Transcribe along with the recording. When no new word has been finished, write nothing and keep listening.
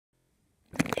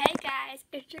guys,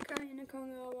 it's your girl Hannah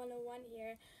Congo 101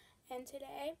 here, and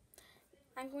today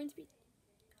I'm going to be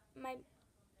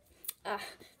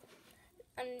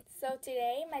so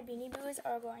today my Beanie Boos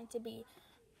are going to be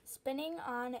spinning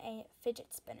on a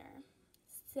fidget spinner.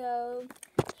 So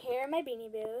here are my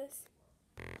Beanie Boos.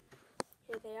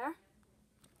 Here they are.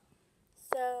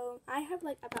 So I have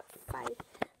like about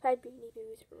five Beanie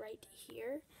Boos right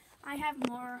here. I have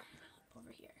more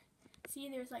over here. See,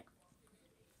 there's like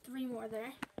 3 more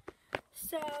there.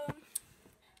 So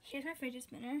here's my fidget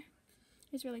spinner.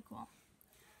 It's really cool.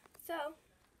 So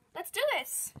let's do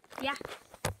this. Yeah.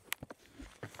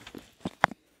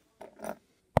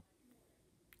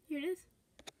 Here it is.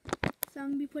 So I'm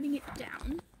gonna be putting it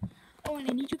down. Oh, and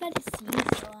I need you guys to see.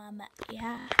 So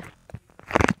yeah.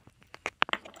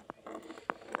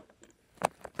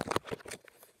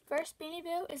 First Beanie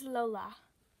Boo is Lola.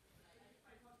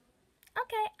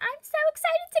 Okay, I'm so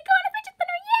excited to go on a fidget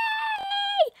spinner.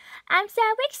 Yay! I'm so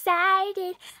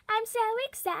excited. I'm so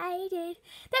excited.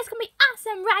 This is gonna be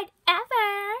awesome ride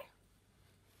ever.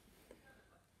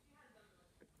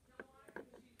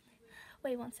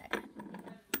 Wait 1 second.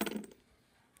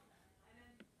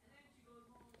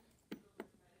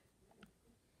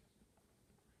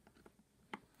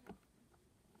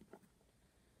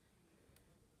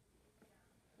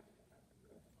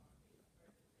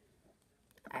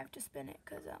 I have to spin it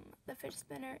because the fidget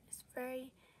spinner is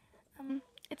very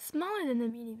it's smaller than the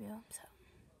Beanie Boo, so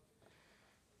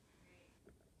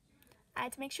I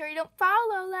have to make sure you don't fall,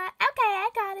 Lola. Okay, I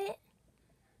got it.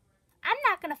 I'm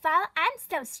not gonna fall. I'm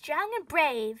so strong and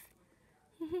brave.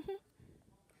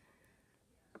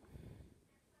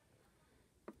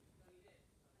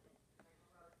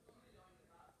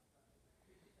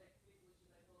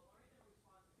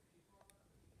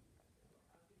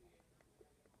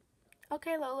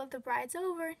 Okay, Lola, the ride's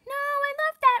over. No, I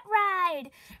love that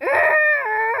ride.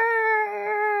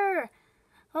 Urgh!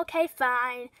 Okay,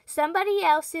 fine. Somebody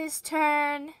else's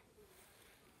turn.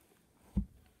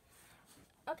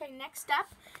 Okay, next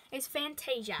up is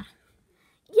Fantasia.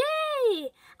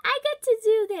 Yay! I get to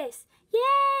do this.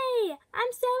 Yay!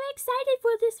 I'm so excited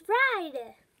for this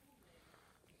ride.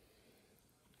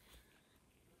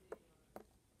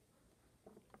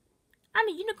 I'm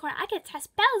a unicorn. I can cast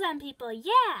spells on people.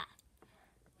 Yeah.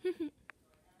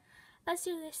 Let's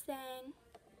do this thing.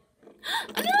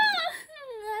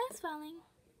 That's falling.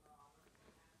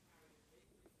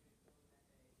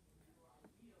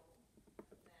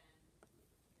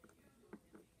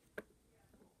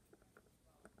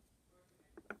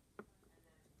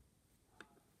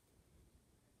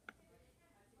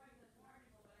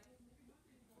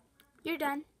 You're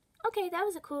done. Okay, that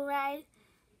was a cool ride.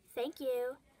 Thank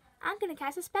you. I'm gonna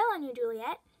cast a spell on you,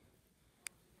 Juliet.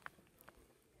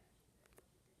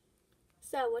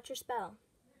 So, what's your spell?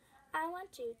 I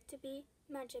want you to be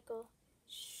magical.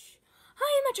 Shh. I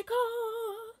am magical.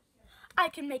 I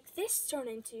can make this turn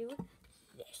into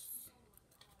this.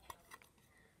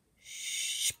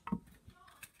 Shh.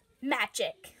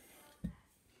 Magic.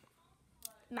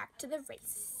 Back to the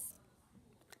race.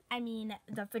 I mean,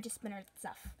 the fidget spinner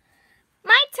itself.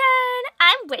 My turn.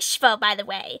 I'm wishful, by the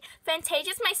way.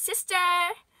 Fantasia's my sister.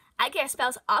 I get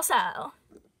spells also.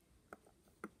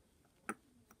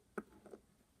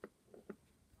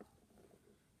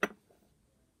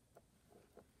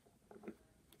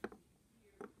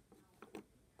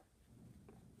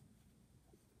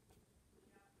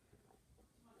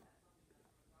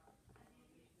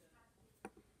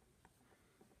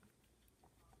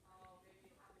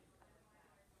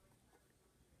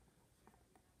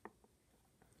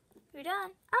 You're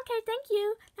done. Okay, thank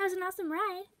you. That was an awesome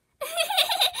ride.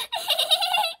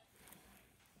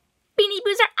 Beanie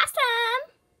Boos are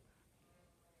awesome.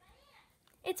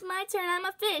 It's my turn. I'm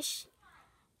a fish.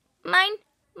 My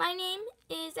name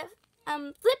is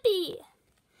Flippy.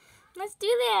 Let's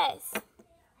do this.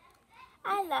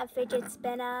 I love fidget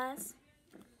spinners.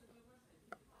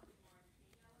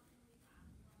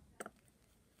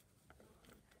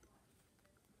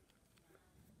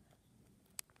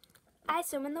 I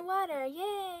swim in the water.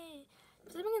 Yay!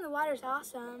 Swimming in the water is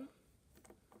awesome.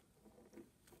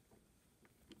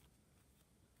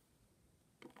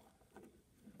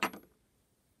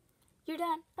 You're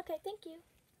done. Okay, thank you.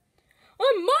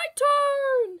 Oh, my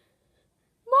turn!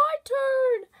 My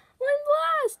turn! I'm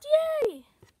last! Yay!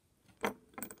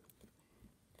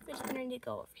 Fidget spinner need to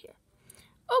go over here.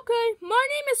 Okay, my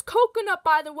name is Coconut,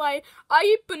 by the way. I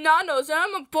eat bananas and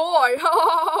I'm a boy.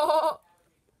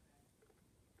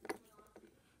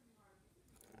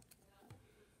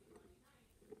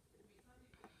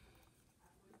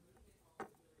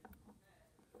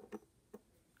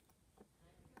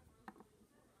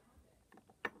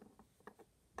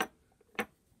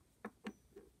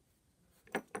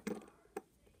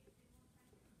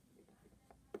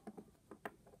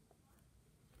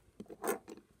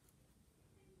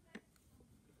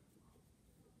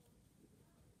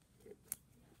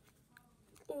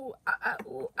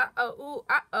 ooh, ooh,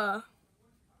 ooh,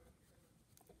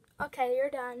 Okay, you're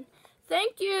done.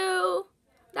 Thank you.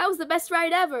 That was the best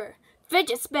ride ever.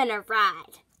 Fidget spinner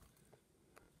ride.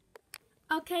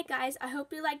 Okay, guys, I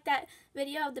hope you liked that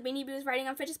video of the Beanie Boos riding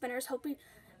on fidget spinners. Hope you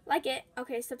like it.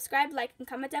 Okay, subscribe, like, and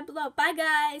comment down below. Bye,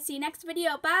 guys. See you next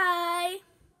video. Bye.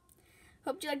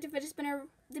 Hope you liked the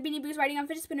Beanie Boos riding on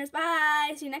fidget spinners.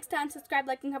 Bye. See you next time. Subscribe,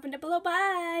 like, and comment down below.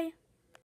 Bye.